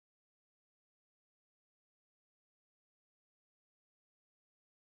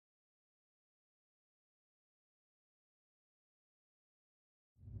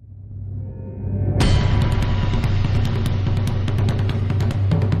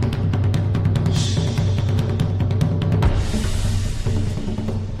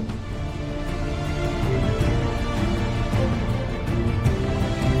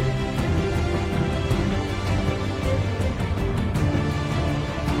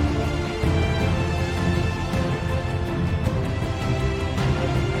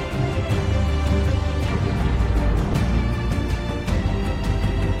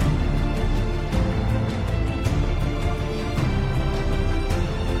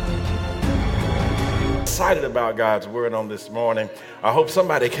excited about God's word on this morning. I hope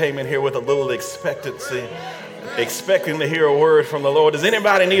somebody came in here with a little expectancy, expecting to hear a word from the Lord. Does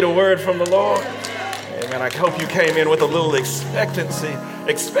anybody need a word from the Lord? Amen. I hope you came in with a little expectancy,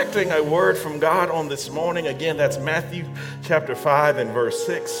 expecting a word from God on this morning. Again, that's Matthew chapter 5 and verse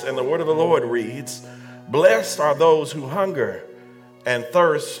 6. And the word of the Lord reads, "Blessed are those who hunger and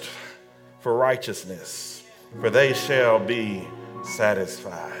thirst for righteousness, for they shall be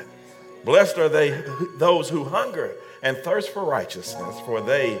satisfied." Blessed are those who hunger and thirst for righteousness, for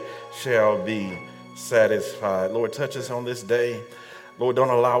they shall be satisfied. Lord, touch us on this day. Lord,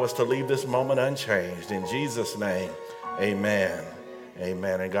 don't allow us to leave this moment unchanged. In Jesus' name, amen.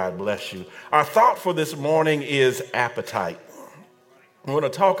 Amen, and God bless you. Our thought for this morning is appetite. We're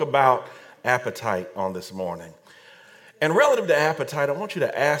going to talk about appetite on this morning. And relative to appetite, I want you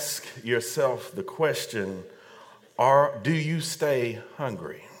to ask yourself the question, do you stay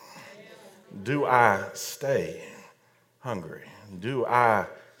hungry? Do I stay hungry? Do I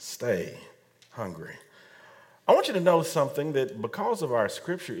stay hungry? I want you to know something, that because of our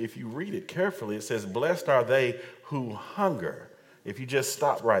scripture, if you read it carefully, it says, "Blessed are they who hunger." If you just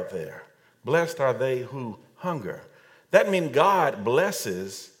stop right there, blessed are they who hunger. That means God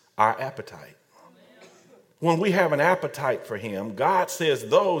blesses our appetite. When we have an appetite for him, God says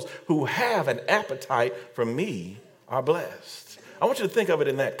those who have an appetite for me are blessed. I want you to think of it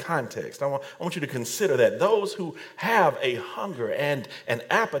in that context. I want you to consider that those who have a hunger and an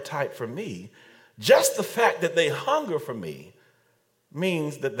appetite for me, just the fact that they hunger for me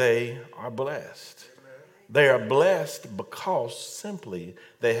means that they are blessed. They are blessed because simply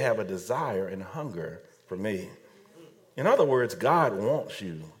they have a desire and hunger for me. In other words, God wants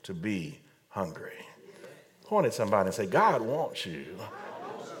you to be hungry. Point at somebody and say, God wants you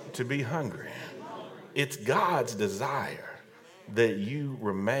to be hungry. It's God's desire that you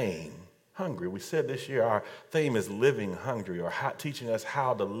remain hungry. We said this year our theme is living hungry, or teaching us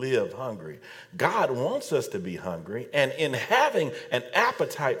how to live hungry. God wants us to be hungry, and in having an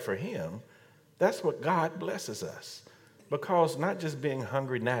appetite for him, that's what God blesses us. Because not just being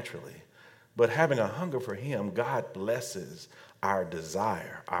hungry naturally, but having a hunger for him, God blesses our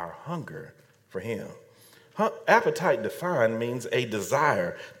desire, our hunger for him. Appetite defined means a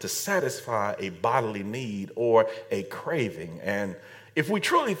desire to satisfy a bodily need or a craving. And if we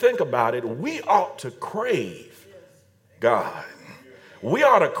truly think about it, we ought to crave God. We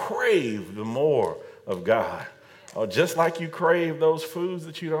ought to crave the more of God. Just like you crave those foods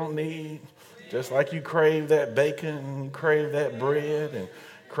that you don't need, just like you crave that bacon, you crave that bread, and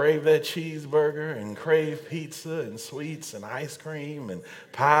crave that cheeseburger, and crave pizza and sweets and ice cream and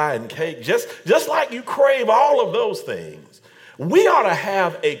pie and cake. Just like you crave all of those things, we ought to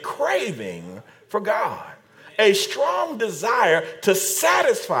have a craving for God, a strong desire to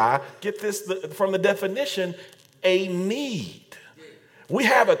satisfy, get this from the definition, a need. We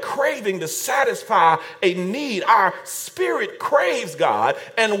have a craving to satisfy a need. Our spirit craves God,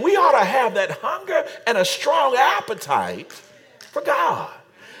 and we ought to have that hunger and a strong appetite for God.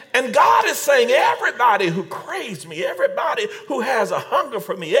 And God is saying, everybody who craves me, everybody who has a hunger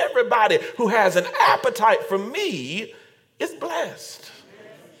for me, everybody who has an appetite for me is blessed.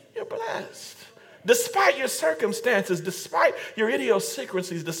 You're blessed. Despite your circumstances, despite your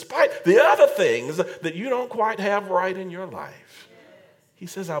idiosyncrasies, despite the other things that you don't quite have right in your life, he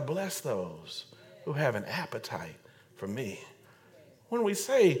says, I bless those who have an appetite for me. When we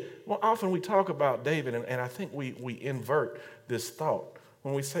say, well, often we talk about David, and I think we invert this thought.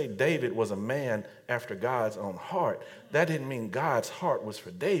 When we say David was a man after God's own heart, that didn't mean God's heart was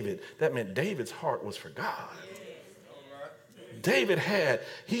for David. That meant David's heart was for God. David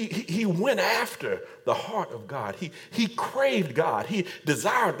he went after the heart of God. He craved God. He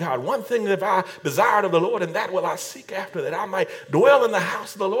desired God. One thing that I desired of the Lord, and that will I seek after, that I might dwell in the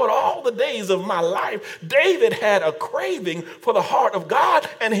house of the Lord all the days of my life. David had a craving for the heart of God,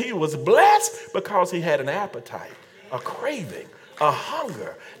 and he was blessed because he had an appetite, a craving, a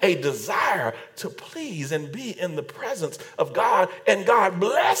hunger, a desire to please and be in the presence of God. And God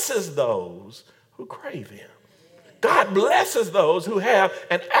blesses those who crave him. God blesses those who have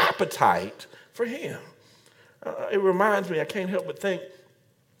an appetite for him. It reminds me, I can't help but think,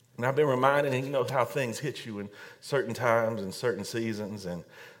 and I've been reminded, and you know how things hit you in certain times and certain seasons, and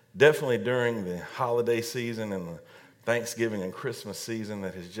definitely during the holiday season and the Thanksgiving and Christmas season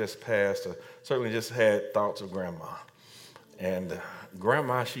that has just passed, I certainly just had thoughts of grandma. And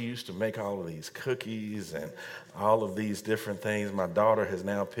Grandma, she used to make all of these cookies and all of these different things. My daughter has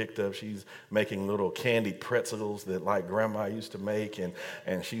now picked up, she's making little candied pretzels that like Grandma used to make. And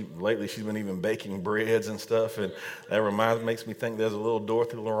lately she's been even baking breads and stuff. And that makes me think there's a little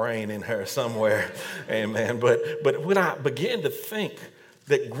Dorothy Lorraine in her somewhere. Amen. But when I began to think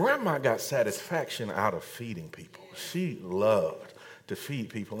that Grandma got satisfaction out of feeding people, she loved to feed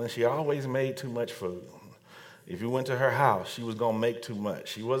people, and she always made too much food. If you went to her house, she was going to make too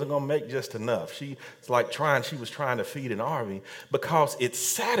much. She wasn't going to make just enough. She was trying to feed an army because it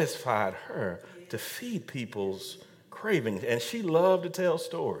satisfied her to feed people's cravings. And she loved to tell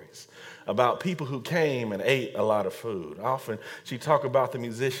stories about people who came and ate a lot of food. Often she'd talk about the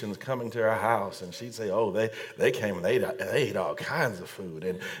musicians coming to her house, and she'd say, oh, they came and they ate all kinds of food.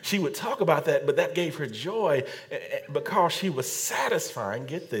 And she would talk about that, but that gave her joy because she was satisfying,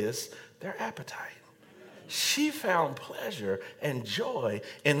 get this, their appetite. She found pleasure and joy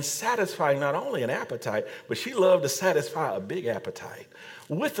in satisfying not only an appetite, but she loved to satisfy a big appetite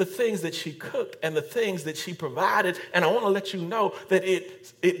with the things that she cooked and the things that she provided. And I want to let you know that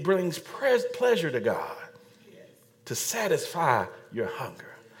it brings pleasure to God to satisfy your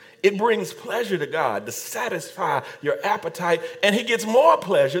hunger. It brings pleasure to God to satisfy your appetite, and he gets more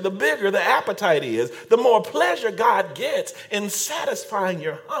pleasure. The bigger the appetite is, the more pleasure God gets in satisfying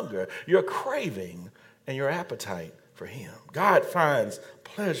your hunger, your craving, and your appetite for him. God finds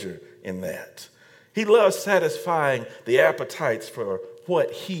pleasure in that. He loves satisfying the appetites for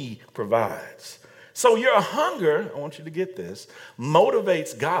what he provides. So your hunger, I want you to get this,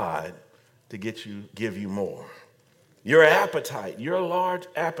 motivates God to give you more. Your appetite, your large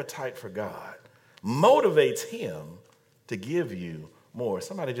appetite for God, motivates him to give you more.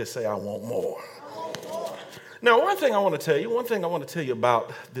 Somebody just say, I want more. Now, one thing I want to tell you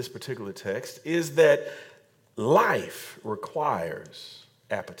about this particular text is that life requires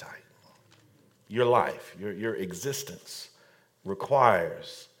appetite. Your life, your existence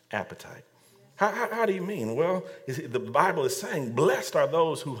requires appetite. How do you mean? Well, the Bible is saying, blessed are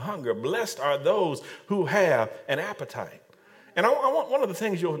those who hunger, blessed are those who have an appetite. And I want one of the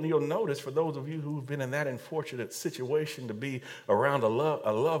things you'll notice for those of you who've been in that unfortunate situation to be around a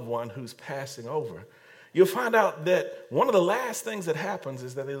loved one who's passing over, you'll find out that one of the last things that happens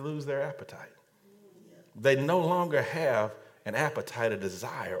is that they lose their appetite. They no longer have an appetite, a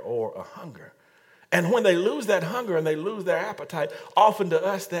desire, or a hunger. And when they lose that hunger and they lose their appetite, often to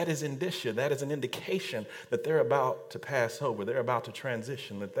us that is indicia, that is an indication that they're about to pass over, they're about to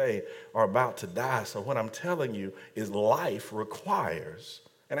transition, that they are about to die. So what I'm telling you is life requires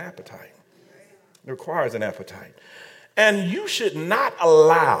an appetite. It requires an appetite. And you should not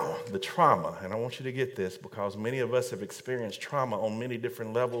allow the trauma, and I want you to get this because many of us have experienced trauma on many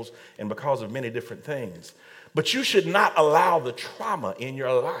different levels and because of many different things, but you should not allow the trauma in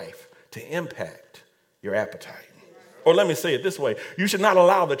your life to impact your appetite. Or let me say it this way, you should not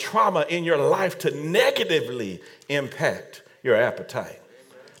allow the trauma in your life to negatively impact your appetite.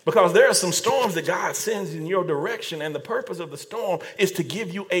 Because there are some storms that God sends in your direction, and the purpose of the storm is to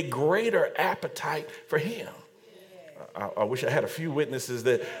give you a greater appetite for him. I wish I had a few witnesses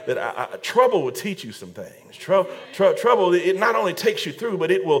that trouble will teach you some things. Trouble, it not only takes you through, but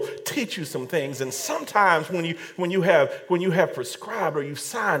it will teach you some things. And sometimes when you have prescribed or you've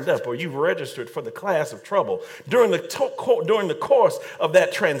signed up or you've registered for the class of trouble, during the course of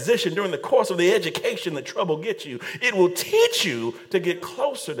that transition, during the course of the education that trouble gets you, it will teach you to get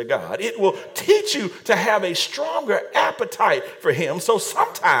closer to God. It will teach you to have a stronger appetite for him. So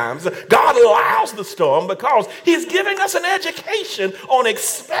sometimes God allows the storm because he's giving us an education on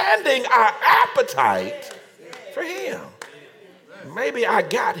expanding our appetite for him. Maybe I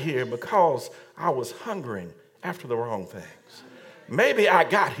got here because I was hungering after the wrong things. Maybe I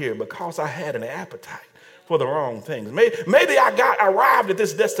got here because I had an appetite for the wrong things. Maybe I arrived at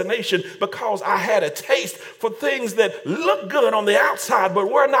this destination because I had a taste for things that look good on the outside,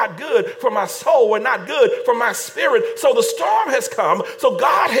 but were not good for my soul, were not good for my spirit. So the storm has come. So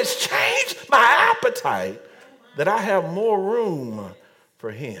God has changed my appetite, that I have more room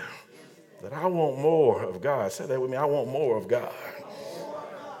for him, that I want more of God. Say that with me, I want more of God.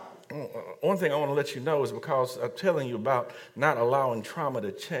 One thing I want to let you know is because I'm telling you about not allowing trauma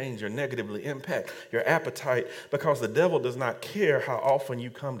to change or negatively impact your appetite, because the devil does not care how often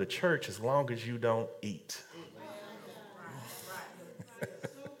you come to church as long as you don't eat.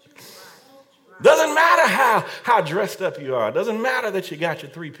 Doesn't matter how dressed up you are. Doesn't matter that you got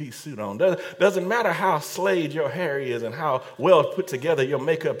your three-piece suit on. Doesn't matter how slayed your hair is and how well put together your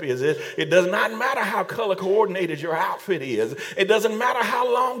makeup is. It does not matter how color coordinated your outfit is. It doesn't matter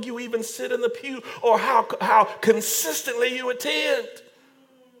how long you even sit in the pew or how consistently you attend.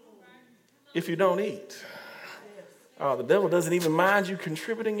 if you don't eat. The devil doesn't even mind you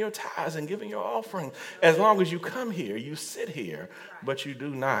contributing your tithes and giving your offering. As long as you come here, you sit here, but you do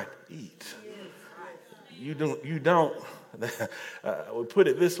not eat. You don't. We put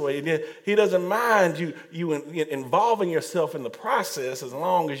it this way: he doesn't mind you involving yourself in the process as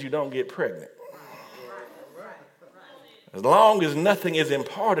long as you don't get pregnant. As long as nothing is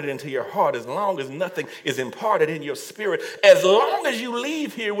imparted into your heart, as long as nothing is imparted in your spirit, as long as you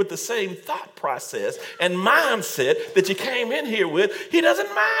leave here with the same thought process and mindset that you came in here with, he doesn't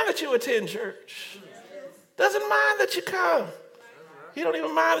mind that you attend church. Doesn't mind that you come. He don't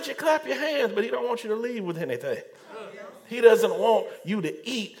even mind that you clap your hands, but he don't want you to leave with anything. He doesn't want you to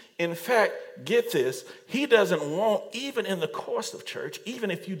eat. In fact, get this, he doesn't want, even in the course of church,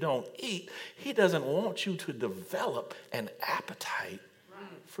 even if you don't eat, he doesn't want you to develop an appetite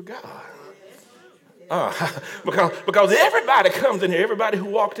for God. Because everybody comes in here, everybody who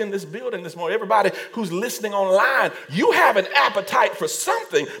walked in this building this morning, everybody who's listening online, you have an appetite for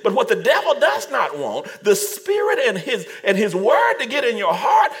something, but what the devil does not want, the Spirit and his word to get in your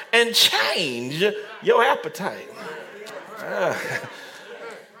heart and change your appetite.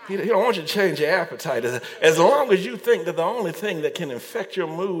 He don't want you to change your appetite. As long as you think that the only thing that can affect your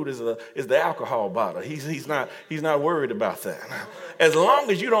mood is the alcohol bottle. He's not worried about that. As long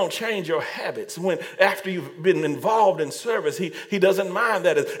as you don't change your habits after you've been involved in service, he doesn't mind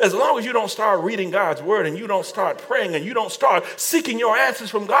that. As long as you don't start reading God's word and you don't start praying and you don't start seeking your answers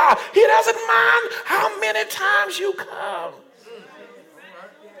from God, he doesn't mind how many times you come.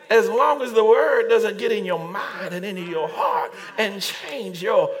 As long as the word doesn't get in your mind and into your heart and change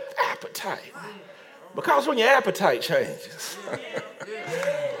your appetite. Because when your appetite changes,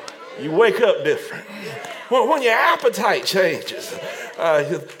 you wake up different. When your appetite changes,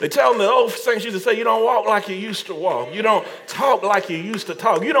 they tell them the old saints used to say, you don't walk like you used to walk. You don't talk like you used to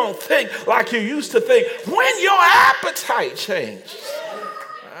talk. You don't think like you used to think. When your appetite changes,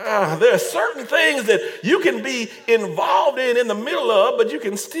 there are certain things that you can be involved in the middle of, but you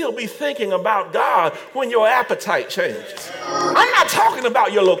can still be thinking about God when your appetite changes. I'm not talking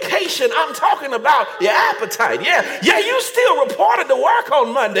about your location. I'm talking about your appetite. Yeah, you still reported to work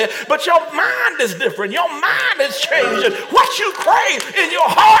on Monday, but your mind is different. Your mind is changing. What you crave in your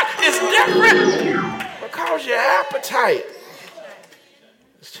heart is different because your appetite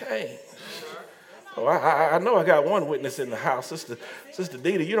has changed. Oh, I know I got one witness in the house, Sister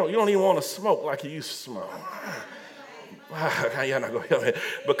Dita. You don't even want to smoke like you used to smoke. Y'all not gonna help me.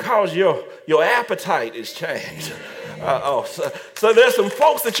 Because your appetite is changed. So there's some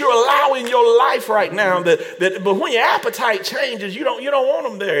folks that you're allowing your life right now but when your appetite changes, you don't want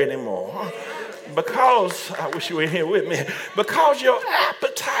them there anymore. Because, I wish you were here with me, because your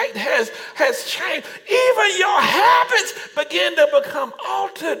appetite has changed. Even your habits begin to become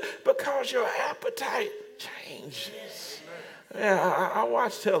altered because your appetite changes. Yeah, I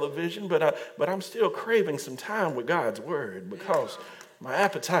watch television, but I'm still craving some time with God's word because my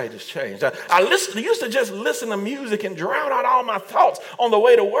appetite has changed. I used to just listen to music and drown out all my thoughts on the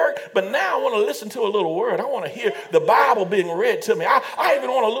way to work, but now I want to listen to a little word. I want to hear the Bible being read to me. I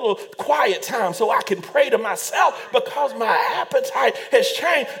even want a little quiet time so I can pray to myself because my appetite has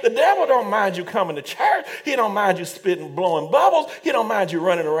changed. The devil don't mind you coming to church. He don't mind you spitting, blowing bubbles. He don't mind you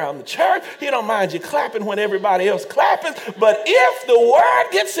running around the church. He don't mind you clapping when everybody else clapping. But if the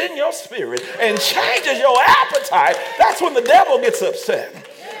word gets in your spirit and changes your appetite, that's when the devil gets upset.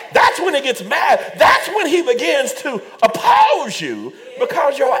 That's when he gets mad. That's when he begins to oppose you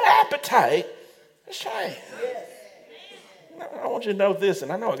because your appetite has changed. I want you to know this,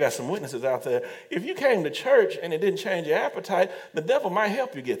 and I know I got some witnesses out there. If you came to church and it didn't change your appetite, the devil might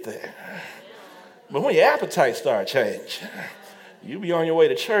help you get there. But when your appetite starts changing, you be on your way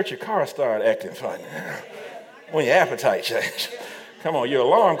to church, your car start acting funny. When your appetite changes. Come on, your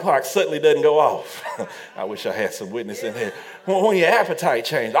alarm clock suddenly doesn't go off. I wish I had some witness in here. When your appetite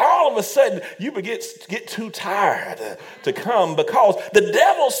changes, all of a sudden you get too tired to come because the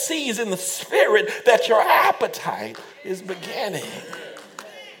devil sees in the spirit that your appetite is beginning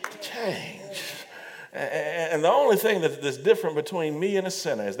to change. And the only thing that's different between me and a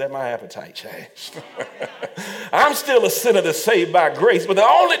sinner is that my appetite changed. I'm still a sinner that's saved by grace, but the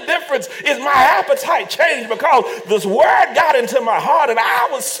only difference is my appetite changed because this word got into my heart and I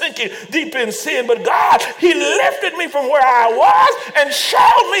was sinking deep in sin. But God, he lifted me from where I was and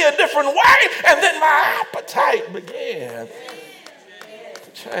showed me a different way, and then my appetite began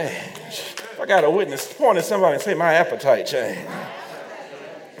to change. If I got a witness, point at somebody and say, my appetite changed.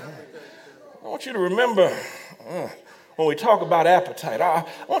 I want you to remember, when we talk about appetite, I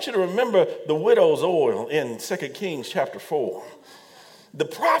want you to remember the widow's oil in 2 Kings chapter 4. The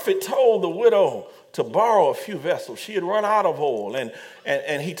prophet told the widow to borrow a few vessels. She had run out of oil,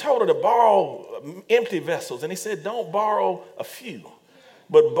 and he told her to borrow empty vessels. And he said, don't borrow a few,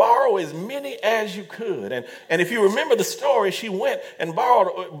 but borrow as many as you could. And if you remember the story, she went and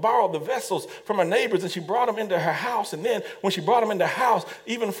borrowed the vessels from her neighbors, and she brought them into her house. And then when she brought them into the house,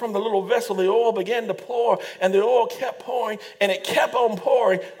 even from the little vessel, the oil began to pour, and the oil kept pouring, and it kept on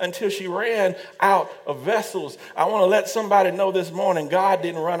pouring until she ran out of vessels. I want to let somebody know this morning, God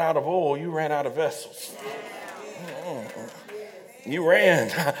didn't run out of oil, you ran out of vessels. You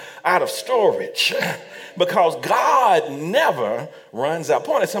ran out of storage. Because God never runs out.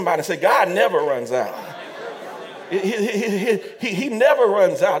 Point at somebody and say, God never runs out. He never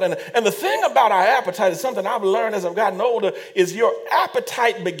runs out. And the thing about our appetite is something I've learned as I've gotten older, is your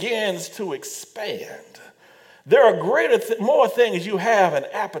appetite begins to expand. There are more things you have an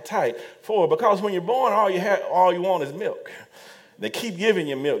appetite for, because when you're born, all you want is milk. They keep giving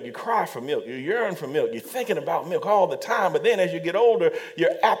you milk. You cry for milk. You yearn for milk. You're thinking about milk all the time. But then as you get older, your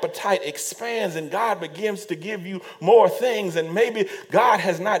appetite expands and God begins to give you more things. And maybe God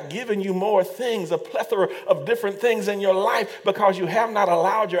has not given you more things, a plethora of different things in your life, because you have not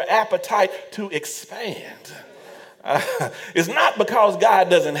allowed your appetite to expand. It's not because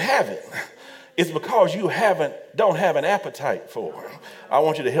God doesn't have it. It's because you don't have an appetite for it. I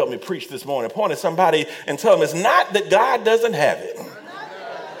want you to help me preach this morning. Point at somebody and tell them it's not that God doesn't have it,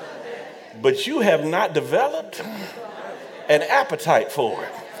 but you have not developed an appetite for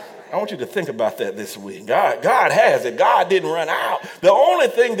it. I want you to think about that this week. God has it. God didn't run out. The only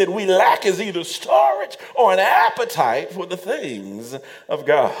thing that we lack is either storage or an appetite for the things of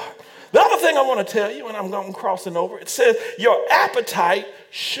God. The other thing I want to tell you, and I'm crossing over, it says your appetite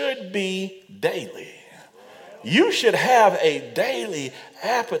should be daily. You should have a daily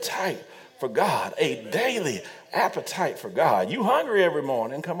appetite for God, a daily appetite for God. You hungry every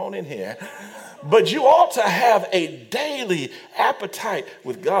morning, come on in here. But you ought to have a daily appetite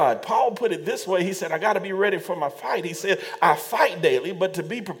with God. Paul put it this way. He said, I got to be ready for my fight. He said, I fight daily, but to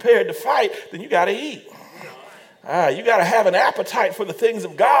be prepared to fight, then you got to eat. You got to have an appetite for the things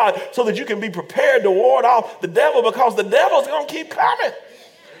of God so that you can be prepared to ward off the devil, because the devil's going to keep coming.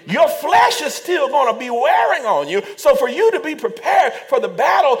 Your flesh is still going to be wearing on you. So for you to be prepared for the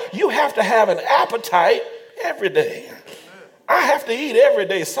battle, you have to have an appetite every day. I have to eat every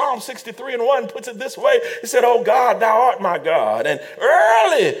day. Psalm 63:1 puts it this way. It said, oh God, thou art my God, and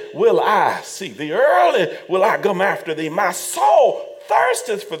early will I seek thee. Early will I come after thee. My soul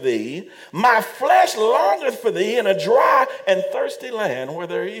thirsteth for thee. My flesh longeth for thee in a dry and thirsty land where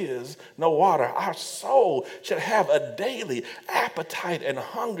there is no water. Our soul should have a daily appetite and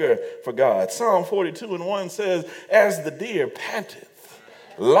hunger for God. Psalm 42:1 says, as the deer panteth,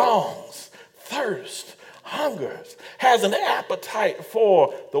 longs, thirsts, hungers, has an appetite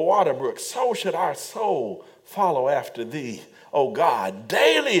for the water brook, so should our soul follow after thee, O God.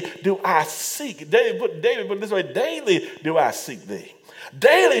 Daily do I seek. David put it this way, daily do I seek thee.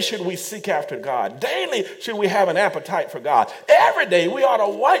 Daily should we seek after God. Daily should we have an appetite for God. Every day we ought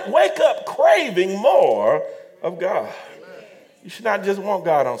to wake up craving more of God. You should not just want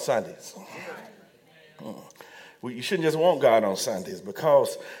God on Sundays. You shouldn't just want God on Sundays,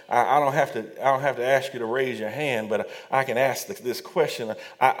 because I don't have to ask you to raise your hand, but I can ask this question.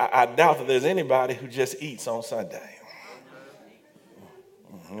 I doubt that there's anybody who just eats on Sunday.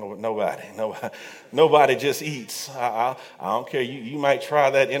 Nobody just eats. I don't care. You might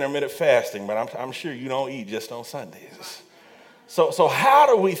try that intermittent fasting, but I'm sure you don't eat just on Sundays. So how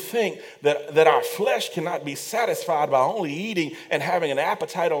do we think that our flesh cannot be satisfied by only eating and having an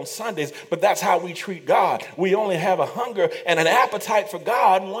appetite on Sundays, but that's how we treat God? We only have a hunger and an appetite for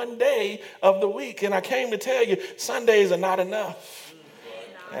God one day of the week. And I came to tell you, Sundays are not enough.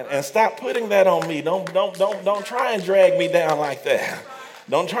 And stop putting that on me. Don't try and drag me down like that.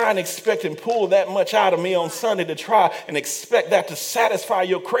 Don't try and expect and pull that much out of me on Sunday to try and expect that to satisfy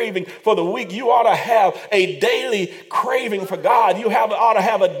your craving for the week. You ought to have a daily craving for God. You ought to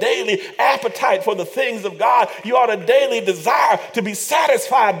have a daily appetite for the things of God. You ought to daily desire to be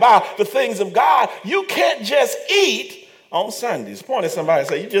satisfied by the things of God. You can't just eat on Sundays. Point at somebody and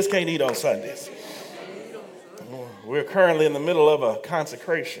say, you just can't eat on Sundays. We're currently in the middle of a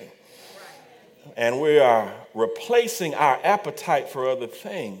consecration, and we are replacing our appetite for other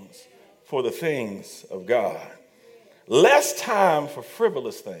things for the things of God. Less time for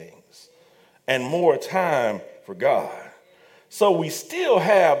frivolous things and more time for God. So we still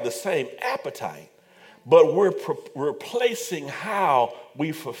have the same appetite, but we're replacing how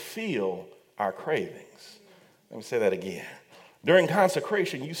we fulfill our cravings. Let me say that again. During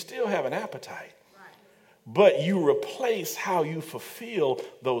consecration, you still have an appetite, but you replace how you fulfill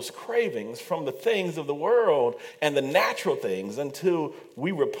those cravings from the things of the world and the natural things until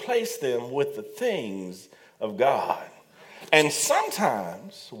we replace them with the things of God. And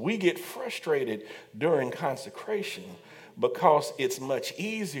sometimes we get frustrated during consecration because it's much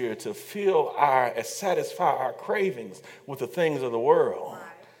easier to satisfy our cravings with the things of the world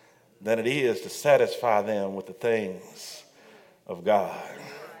than it is to satisfy them with the things of God.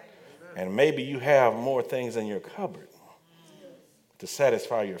 And maybe you have more things in your cupboard to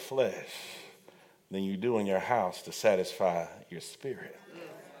satisfy your flesh than you do in your house to satisfy your spirit.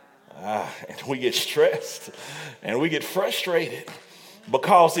 And we get stressed and we get frustrated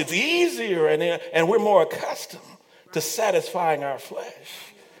because it's easier and we're more accustomed to satisfying our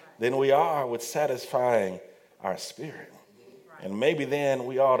flesh than we are with satisfying our spirit. And maybe then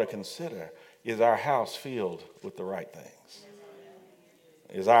we ought to consider, is our house filled with the right things?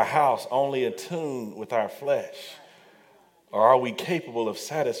 Is our house only attuned with our flesh? Or are we capable of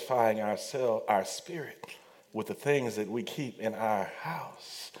satisfying our spirit with the things that we keep in our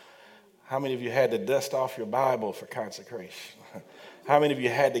house? How many of you had to dust off your Bible for consecration? How many of you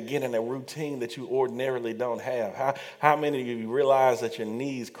had to get in a routine that you ordinarily don't have? How many of you realize that your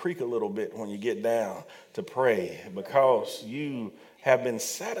knees creak a little bit when you get down to pray because you have been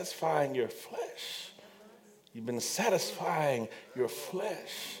satisfying your flesh? You've been satisfying your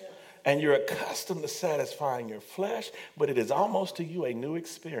flesh, and you're accustomed to satisfying your flesh, but it is almost to you a new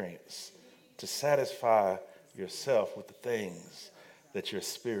experience to satisfy yourself with the things that your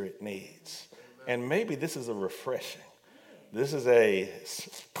spirit needs. And maybe this is a refreshing. This is a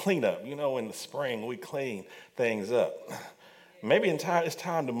cleanup. You know, in the spring, we clean things up. Maybe it's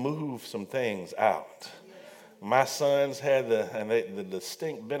time to move some things out. My sons had the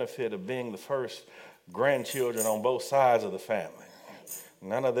distinct benefit of being the first grandchildren on both sides of the family.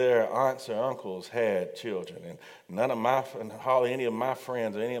 None of their aunts or uncles had children, and hardly any of my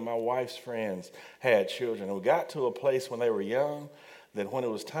friends or any of my wife's friends had children. And we got to a place when they were young that when it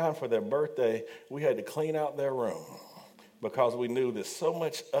was time for their birthday, we had to clean out their room because we knew that so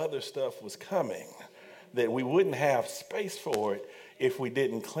much other stuff was coming that we wouldn't have space for it if we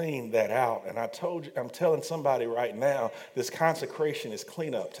didn't clean that out. And I'm telling somebody right now, this consecration is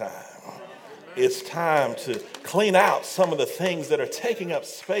cleanup time. It's time to clean out some of the things that are taking up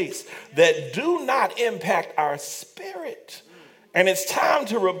space that do not impact our spirit. And it's time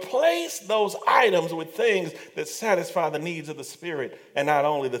to replace those items with things that satisfy the needs of the spirit and not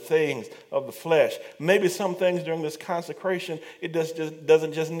only the things of the flesh. Maybe some things during this consecration, it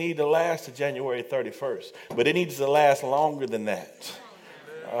doesn't just need to last to January 31st, but it needs to last longer than that.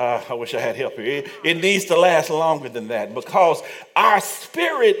 I wish I had help here. It needs to last longer than that because our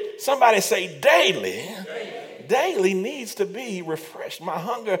spirit, somebody say daily needs to be refreshed. My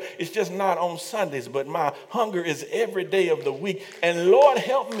hunger is just not on Sundays, but my hunger is every day of the week. And Lord,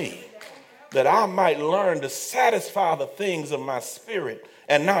 help me that I might learn to satisfy the things of my spirit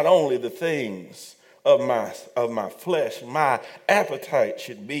and not only the things of my flesh. My appetite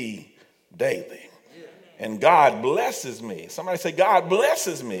should be daily. And God blesses me. Somebody say, God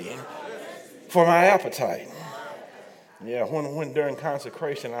blesses me for my appetite. Yeah, when during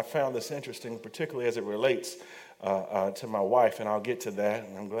consecration, I found this interesting, particularly as it relates to my wife, and I'll get to that.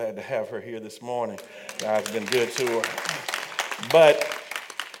 And I'm glad to have her here this morning. God's been good to her. But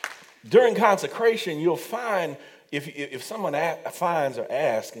during consecration, you'll find if someone finds or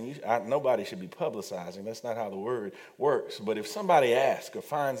asks, and nobody should be publicizing, that's not how the word works. But if somebody asks or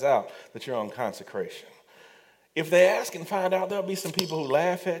finds out that you're on consecration, if they ask and find out, there'll be some people who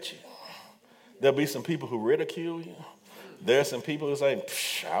laugh at you. There'll be some people who ridicule you. There's some people who say,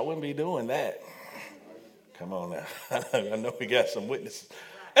 I wouldn't be doing that. Come on now. I know we got some witnesses.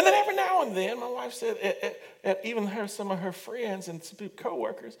 And then every now and then, my wife said, even some of her friends and some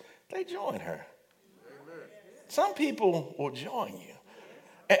co-workers, they join her. Amen. Some people will join you.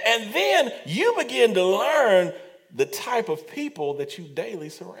 And then you begin to learn the type of people that you daily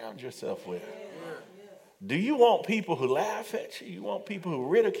surround yourself with. Do you want people who laugh at you? You want people who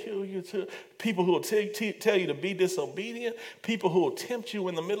ridicule you, people who will tell you to be disobedient, people who will tempt you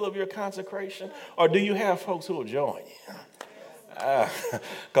in the middle of your consecration? Or do you have folks who will join you?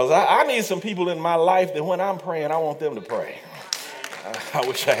 Because I need some people in my life that when I'm praying, I want them to pray. I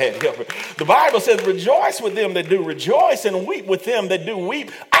wish I had help. The Bible says, rejoice with them that do rejoice and weep with them that do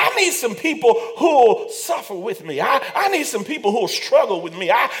weep. I need some people who will suffer with me. I need some people who will struggle with me.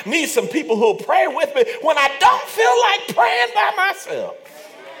 I need some people who will pray with me when I don't feel like praying by myself.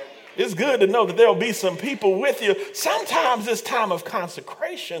 It's good to know that there will be some people with you. Sometimes this time of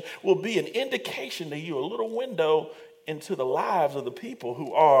consecration will be an indication to you, a little window into the lives of the people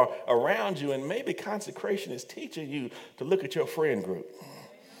who are around you. And maybe consecration is teaching you to look at your friend group.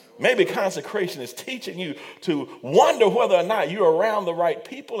 Maybe consecration is teaching you to wonder whether or not you're around the right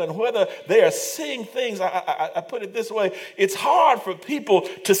people and whether they are seeing things. I put it this way. It's hard for people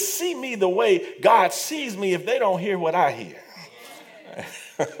to see me the way God sees me if they don't hear what I hear.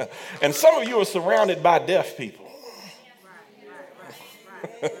 And some of you are surrounded by deaf people.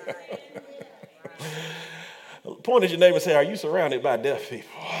 Point at your neighbor and say, are you surrounded by deaf people?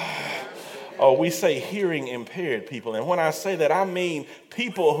 Or we say hearing impaired people. And when I say that, I mean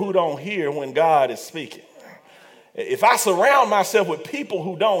people who don't hear when God is speaking. If I surround myself with people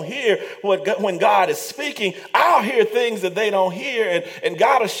who don't hear when God is speaking, I'll hear things that they don't hear, and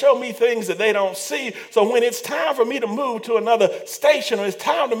God will show me things that they don't see. So when it's time for me to move to another station, or it's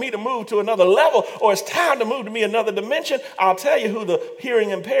time for me to move to another level, or it's time to move to me another dimension, I'll tell you who the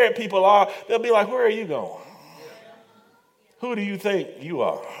hearing impaired people are. They'll be like, where are you going? Who do you think you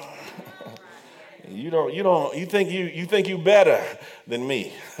are? You think you better than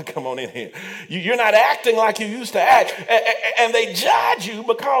me. Come on in here. You're not acting like you used to act. And they judge you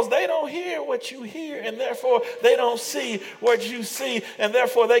because they don't hear what you hear, and therefore they don't see what you see, and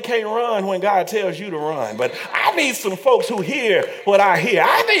therefore they can't run when God tells you to run. But I need some folks who hear what I hear.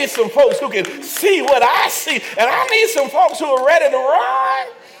 I need some folks who can see what I see, and I need some folks who are ready to run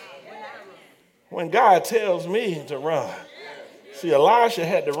when God tells me to run. See, Elisha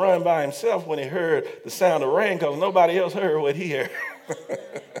had to run by himself when he heard the sound of rain because nobody else heard what he heard.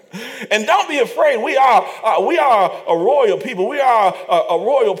 And don't be afraid. We are a royal people. We are a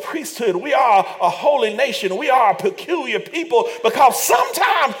royal priesthood. We are a holy nation. We are a peculiar people because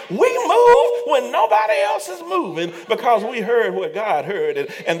sometimes we move when nobody else is moving because we heard what God heard,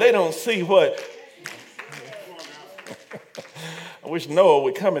 and they don't see what. I wish Noah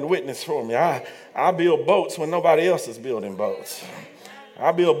would come and witness for me. I build boats when nobody else is building boats.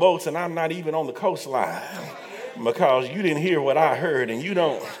 I build boats and I'm not even on the coastline because you didn't hear what I heard, and you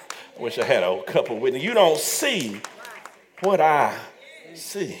don't. I wish I had a couple witnesses. You don't see what I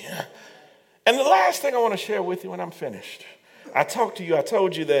see. And the last thing I want to share with you when I'm finished, I told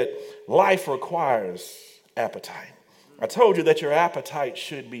you that life requires appetite. I told you that your appetite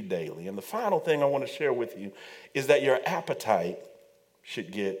should be daily. And the final thing I want to share with you is that your appetite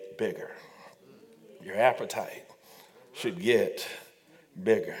should get bigger. Your appetite should get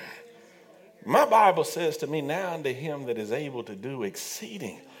bigger. My Bible says to me, now unto him that is able to do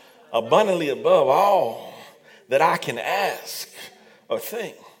exceeding abundantly above all that I can ask or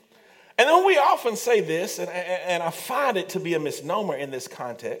think. And then we often say this, and I find it to be a misnomer in this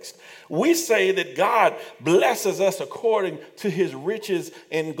context. We say that God blesses us according to his riches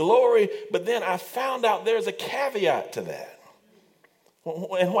in glory, but then I found out there's a caveat to that.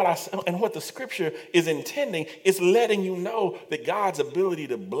 And what the scripture is intending is letting you know that God's ability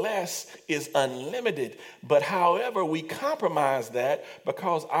to bless is unlimited. But however, we compromise that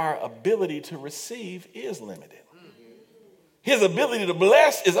because our ability to receive is limited. His ability to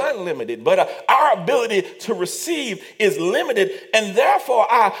bless is unlimited, but our ability to receive is limited. And therefore,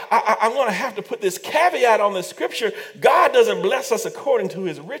 I'm going to have to put this caveat on the scripture. God doesn't bless us according to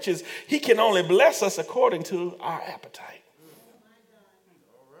his riches. He can only bless us according to our appetite.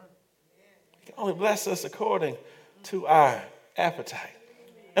 He can only bless us according to our appetite.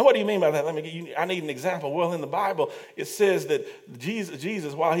 And what do you mean by that? I need an example. Well, in the Bible, it says that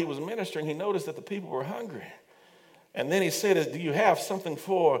Jesus, while he was ministering, he noticed that the people were hungry. And then he said, do you have something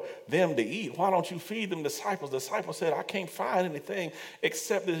for them to eat? Why don't you feed them disciples? The disciples said, I can't find anything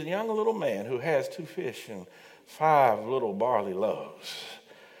except this young little man who has 2 fish and 5 little barley loaves.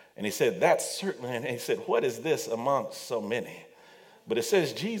 And he said, that's certainly, and he said, what is this amongst so many? But it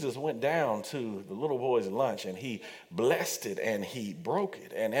says Jesus went down to the little boy's lunch and he blessed it and he broke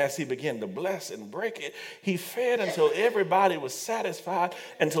it. And as he began to bless and break it, he fed until everybody was satisfied,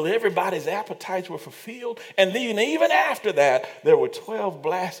 until everybody's appetites were fulfilled. And then even after that, there were 12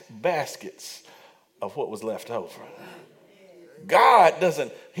 baskets of what was left over. God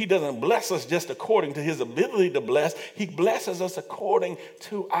doesn't bless us just according to his ability to bless. He blesses us according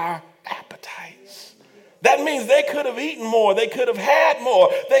to our appetites. That means they could have eaten more. They could have had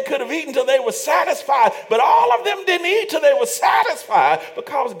more. They could have eaten till they were satisfied. But all of them didn't eat till they were satisfied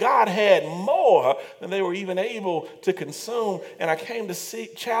because God had more than they were even able to consume. And I came to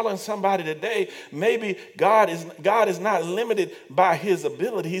challenge somebody today. Maybe God is not limited by his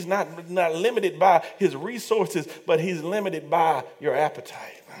ability. He's not limited by his resources, but he's limited by your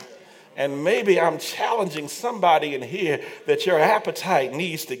appetite. And maybe I'm challenging somebody in here that your appetite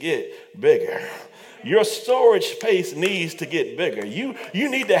needs to get bigger. Your storage space needs to get bigger. You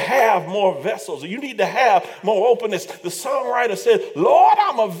need to have more vessels. You need to have more openness. The songwriter said, Lord,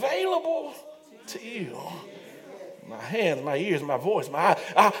 I'm available to you. My hands, my ears, my voice, my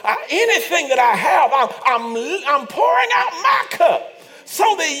anything that I have, I'm pouring out my cup so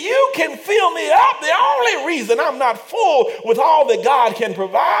that you can fill me up. The only reason I'm not full with all that God can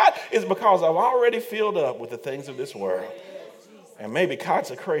provide is because I've already filled up with the things of this world. And maybe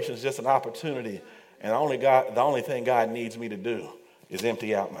consecration is just an opportunity, and the only thing God needs me to do is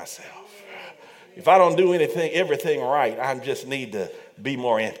empty out myself. If I don't do everything right, I just need to be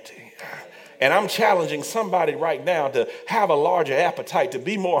more empty. And I'm challenging somebody right now to have a larger appetite, to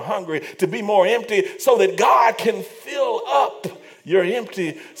be more hungry, to be more empty, so that God can fill up your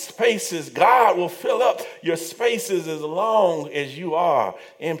empty spaces. God will fill up your spaces as long as you are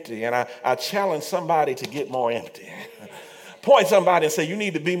empty. And I challenge somebody to get more empty. Point somebody and say, you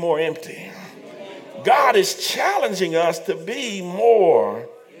need to be more empty. God is challenging us to be more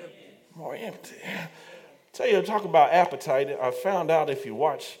empty. Tell you, talk about appetite. I found out if you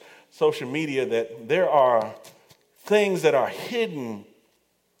watch social media that there are things that are hidden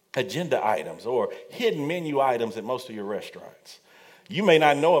agenda items or hidden menu items at most of your restaurants. You may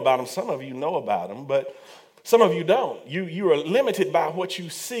not know about them. Some of you know about them, but some of you don't. You are limited by what you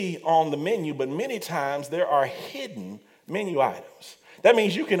see on the menu, but many times there are hidden menu items. That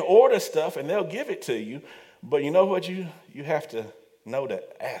means you can order stuff and they'll give it to you, but you know what you have to know to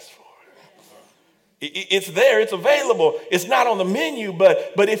ask for. It's there, it's available, it's not on the menu,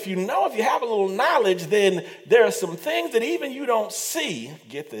 but if you have a little knowledge, then there are some things that even you don't see,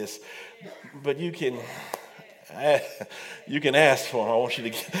 get this, but you can ask for. I want you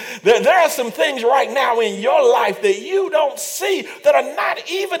to get. There are some things right now in your life that you don't see that are not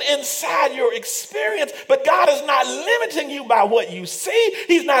even inside your experience, but God is not limiting you by what you see.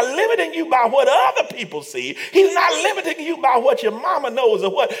 He's not limiting you by what other people see. He's not limiting you by what your mama knows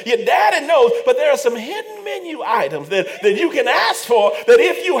or what your daddy knows, but there are some hidden menu items that you can ask for, that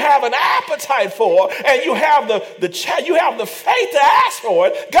if you have an appetite for and you have the faith to ask for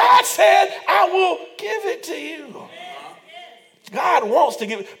it, God said, I will give it to you. God wants to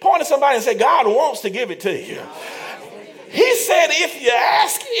give it. Point to somebody and say, God wants to give it to you. He said, if you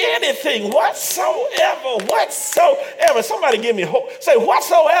ask anything whatsoever, somebody give me hope. Say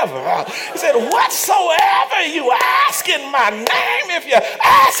whatsoever. He said, whatsoever you ask in my name, if you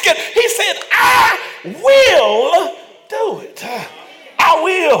ask it, he said, I will do it. I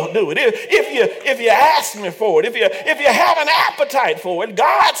will do it. If you ask me for it, if you have an appetite for it,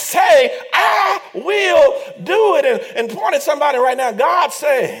 God say, I will do it. And point at somebody right now, God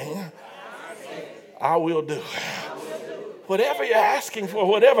saying, I will do it. Whatever you're asking for,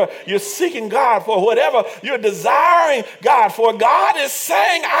 whatever you're seeking God for, whatever you're desiring God for, God is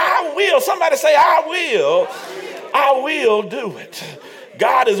saying, I will. Somebody say, I will do it.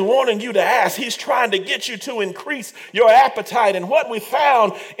 God is wanting you to ask. He's trying to get you to increase your appetite. And what we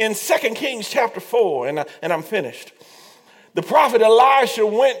found in 2 Kings chapter 4, and I'm finished. The prophet Elisha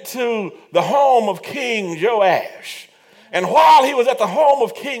went to the home of King Joash. And while he was at the home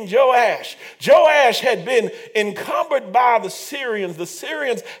of King Joash, Joash had been encumbered by the Syrians. The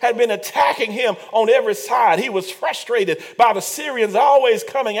Syrians had been attacking him on every side. He was frustrated by the Syrians always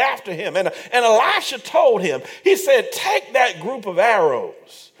coming after him. And Elisha told him, he said, take that group of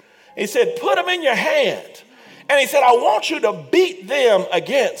arrows. He said, put them in your hand. And he said, I want you to beat them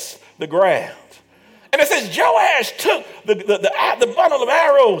against the ground. And it says Joash took the bundle of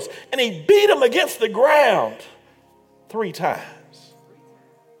arrows and he beat them against the ground 3 times.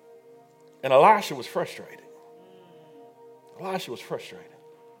 And Elisha was frustrated. And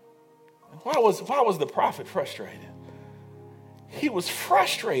why was the prophet frustrated? He was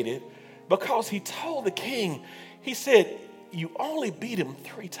frustrated because he told the king, he said, you only beat him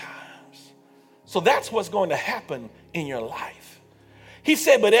 3 times. So that's what's going to happen in your life. He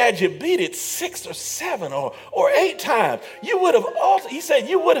said, but had you beat it 6 or 7 or 8 times, you would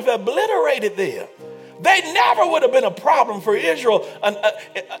have obliterated them. They never would have been a problem for Israel.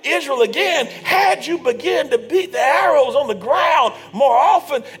 Israel again, had you begin to beat the arrows on the ground more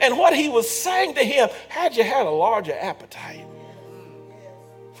often. And what he was saying to him, had you had a larger appetite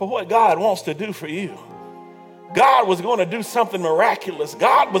for what God wants to do for you. God was going to do something miraculous.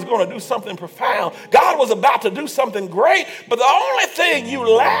 God was going to do something profound. God was about to do something great. But the only thing you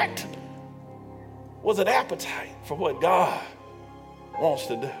lacked was an appetite for what God wants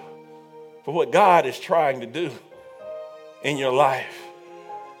to do, for what God is trying to do in your life.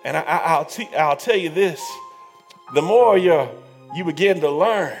 And I'll tell you this, the more you begin to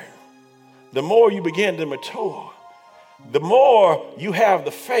learn, the more you begin to mature, the more you have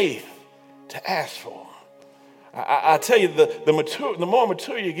the faith to ask for. I tell you, the more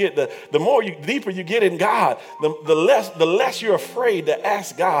mature you get, the more deeper you get in God, the less you're afraid to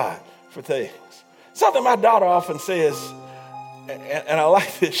ask God for things. Something my daughter often says, and I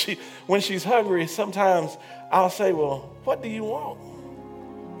like this, when she's hungry, sometimes I'll say, well, what do you want?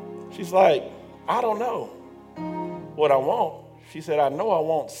 She's like, I don't know what I want. She said, I know I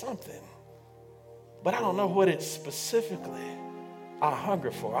want something, but I don't know what it specifically I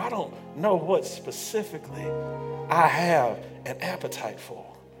hunger for. I don't know what specifically I have an appetite for.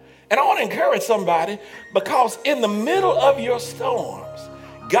 And I want to encourage somebody, because in the middle of your storms,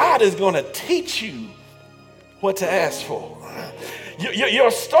 God is going to teach you what to ask for. Your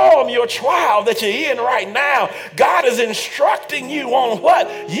storm, your trial that you're in right now, God is instructing you on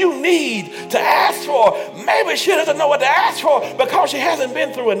what you need to ask for. Maybe she doesn't know what to ask for because she hasn't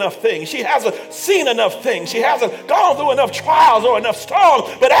been through enough things. She hasn't seen enough things. She hasn't gone through enough trials or enough storms.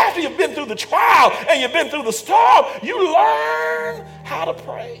 But after you've been through the trial and you've been through the storm, you learn how to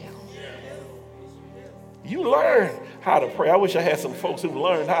pray. You learn how to pray. I wish I had some folks who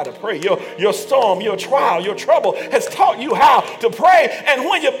learned how to pray. Your storm, your trial, your trouble has taught you how to pray. And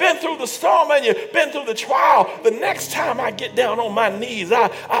when you've been through the storm and you've been through the trial, the next time I get down on my knees,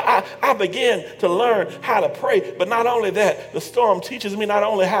 I begin to learn how to pray. But not only that, the storm teaches me not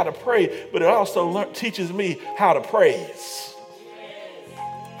only how to pray, but it also teaches me how to praise.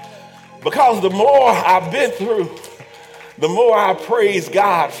 Because the more I've been through, the more I praise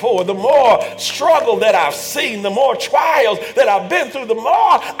God for, the more struggle that I've seen, the more trials that I've been through, the more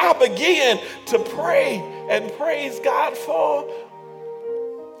I begin to pray and praise God for.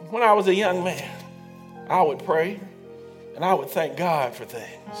 When I was a young man, I would pray and I would thank God for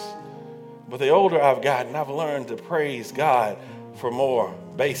things. But the older I've gotten, I've learned to praise God for more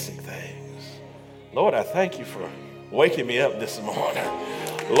basic things. Lord, I thank you for waking me up this morning.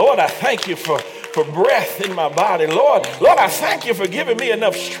 Lord, I thank you for breath in my body. Lord, I thank you for giving me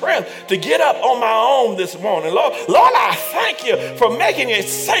enough strength to get up on my own this morning. Lord, I thank you for making it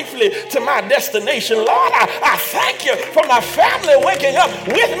safely to my destination. Lord, I thank you for my family waking up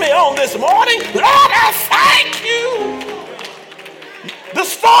with me on this morning. Lord, I thank you. The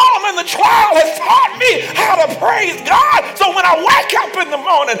storm and the trial has taught me how to praise God. So when I wake up in the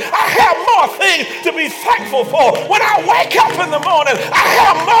morning, I have more things to be thankful for. When I wake up in the morning, I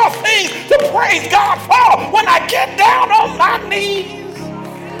have more things to praise God for. When I get down on my knees,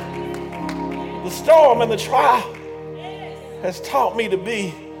 the storm and the trial has taught me to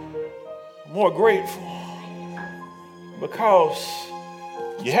be more grateful, because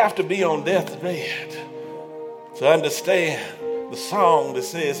you have to be on death's bed to understand the song that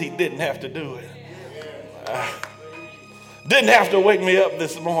says he didn't have to do it. Didn't have to wake me up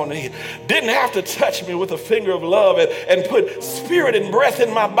this morning. Didn't have to touch me with a finger of love and put spirit and breath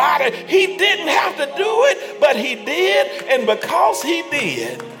in my body. He didn't have to do it, but he did. And because he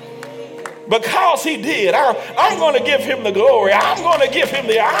did, I'm going to give him the glory. I'm going to give him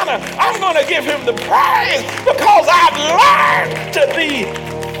the honor. I'm going to give him the praise, because I've learned to be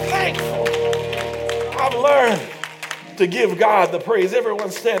thankful. I've learned to give God the praise.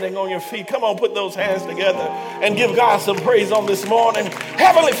 Everyone standing on your feet, come on, put those hands together and give God some praise on this morning.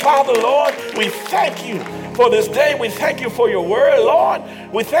 Heavenly Father, Lord, we thank you for this day. We thank you for your word, Lord.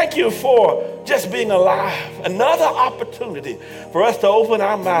 We thank you for just being alive. Another opportunity for us to open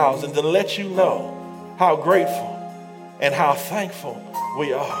our mouths and to let you know how grateful and how thankful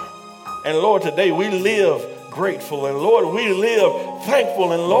we are. And Lord, today we live grateful, and Lord, we live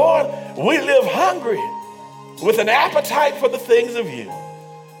thankful, and Lord, we live hungry with an appetite for the things of you.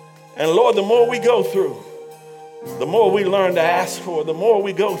 And Lord, the more we go through, the more we learn to ask for, the more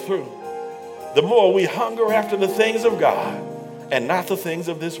we go through, the more we hunger after the things of God and not the things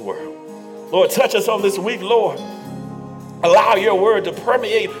of this world. Lord, touch us on this week, Lord. Allow your word to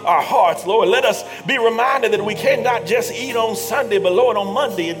permeate our hearts, Lord. Let us be reminded that we cannot just eat on Sunday, but Lord, on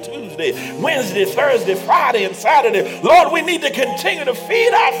Monday and Tuesday, Wednesday, Thursday, Friday, and Saturday. Lord, we need to continue to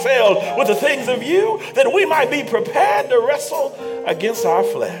feed ourselves with the things of you, that we might be prepared to wrestle against our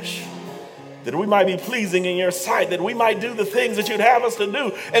flesh, that we might be pleasing in your sight, that we might do the things that you'd have us to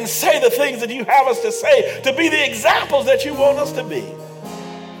do and say the things that you have us to say, to be the examples that you want us to be.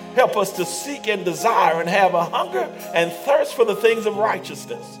 Help us to seek and desire and have a hunger and thirst for the things of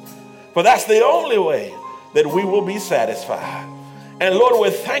righteousness. For that's the only way that we will be satisfied. And Lord, we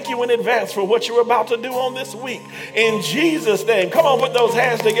thank you in advance for what you're about to do on this week. In Jesus' name, come on, put those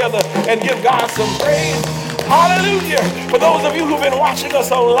hands together and give God some praise. Hallelujah. For those of you who've been watching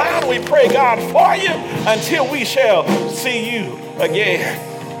us online, we pray God for you until we shall see you again.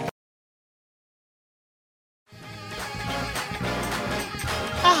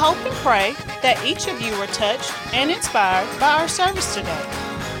 I hope and pray that each of you were touched and inspired by our service today.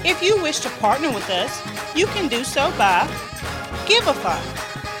 If you wish to partner with us, you can do so by Giveify.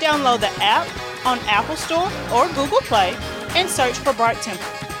 Download the app on Apple Store or Google Play and search for Bright Temple.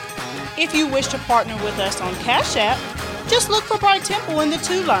 If you wish to partner with us on Cash App, just look for Bright Temple in the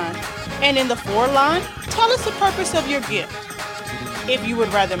to line, and in the for line, tell us the purpose of your gift. If you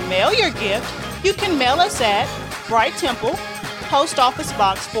would rather mail your gift, you can mail us at Bright Temple, Post Office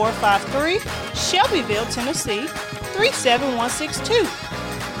Box 453, Shelbyville, Tennessee 37162.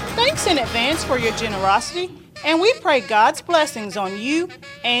 Thanks in advance for your generosity, and we pray God's blessings on you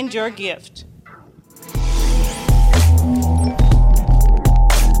and your gift.